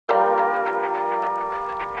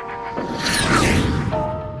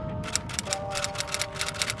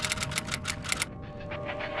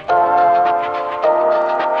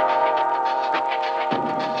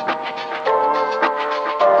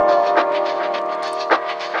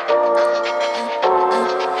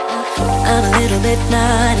I'm a little bit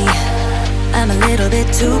naughty, I'm a little bit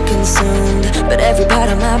too consumed, but every part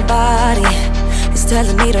of my body is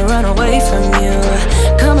telling me to run away from you.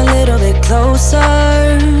 Come a little bit closer,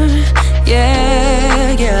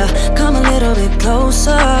 yeah, yeah. Come a little bit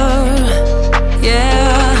closer,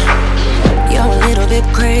 yeah. You're a little bit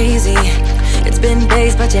crazy. It's been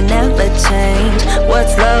days but you never change.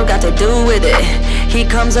 What's love got to do with it? He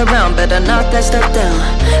comes around, better knock that stuff down.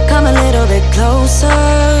 Come a little bit closer,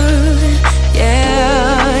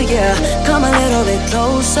 yeah, yeah. Come a little bit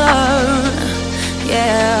closer,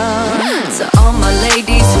 yeah. To all my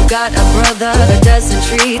ladies who got a brother that doesn't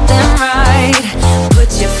treat them right, put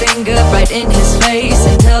your finger right in his face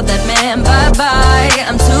and tell that man bye-bye.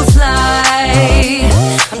 I'm too fly,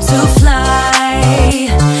 I'm too fly.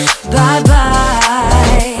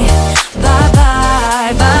 Bye-bye,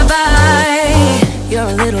 bye-bye, bye-bye. You're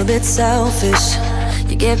a little bit selfish.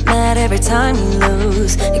 You get mad every time you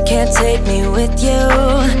lose. You can't take me with you.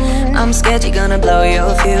 I'm scared you're gonna blow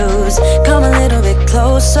your fuse. Come a little bit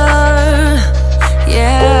closer,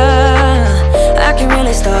 yeah. I can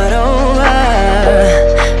really start over,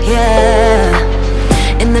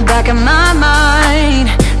 yeah. In the back of my mind,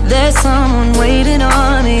 there's someone waiting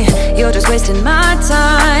on me. You're just wasting my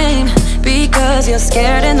time because you're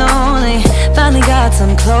scared and lonely. Finally got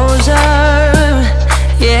some closure,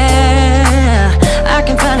 yeah. I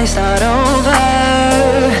can finally start over,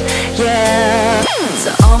 yeah.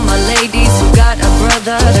 To all my ladies who got a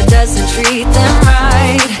brother that doesn't treat them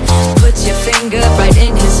right, put your finger right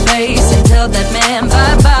in his face and tell that man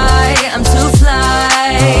bye-bye. I'm too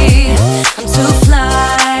fly, I'm too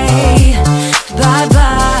fly.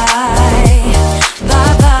 Bye-bye,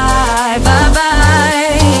 bye-bye,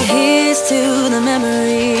 bye-bye. Here's to the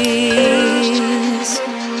memories.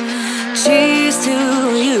 Cheers to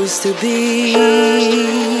who used to be.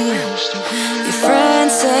 Your friend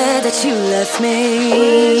said that you left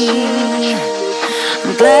me.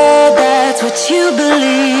 I'm glad that's what you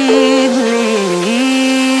believe.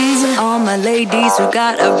 To all my ladies who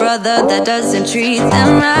got a brother that doesn't treat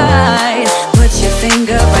them right, put your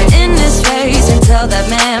finger right in his face and tell that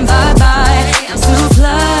man bye-bye. I'm too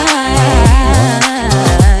fly,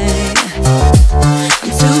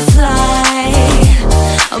 I'm too fly.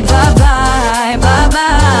 Oh, bye-bye,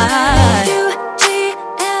 bye-bye. U-G-L-I,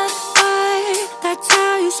 that's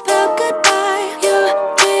how you spell goodbye.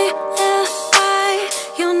 U-G-L-I,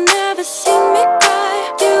 you'll never see me cry.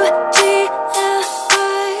 U-G-L-I,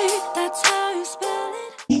 that's how you spell it.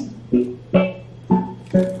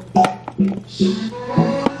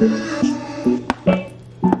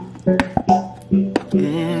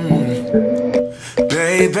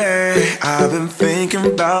 Baby, I've been thinking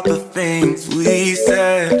about the things we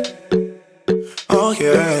said. Oh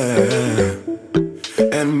yeah.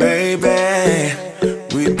 And maybe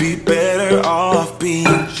we'd be better off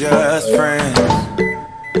being just friends.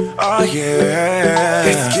 Oh yeah.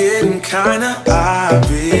 It's getting kinda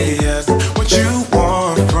obvious what you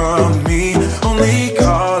want from me. Only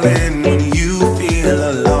calling when you feel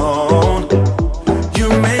alone. You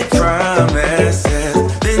make promises,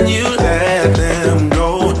 then you let them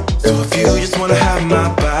go. So if you just wanna have my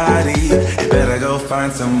body, you better go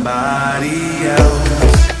find somebody else.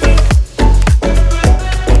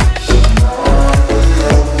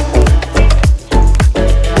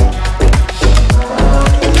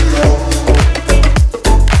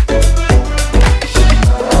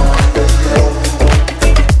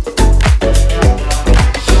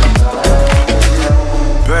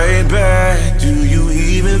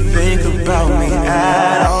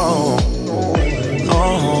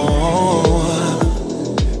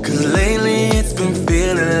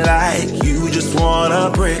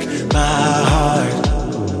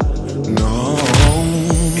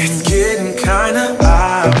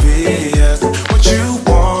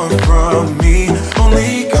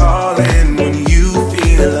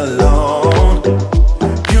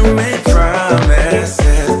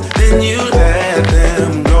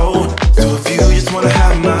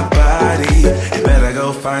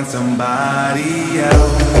 Find somebody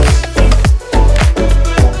else.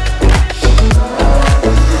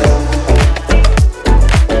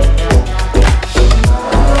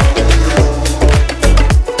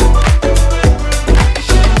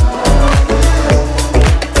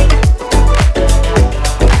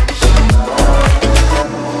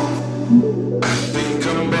 I think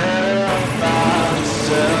I'm better off by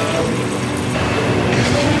myself.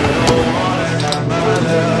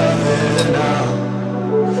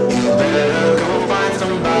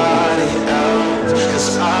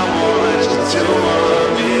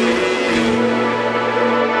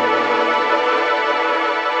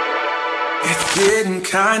 getting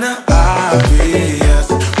kinda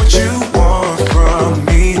obvious.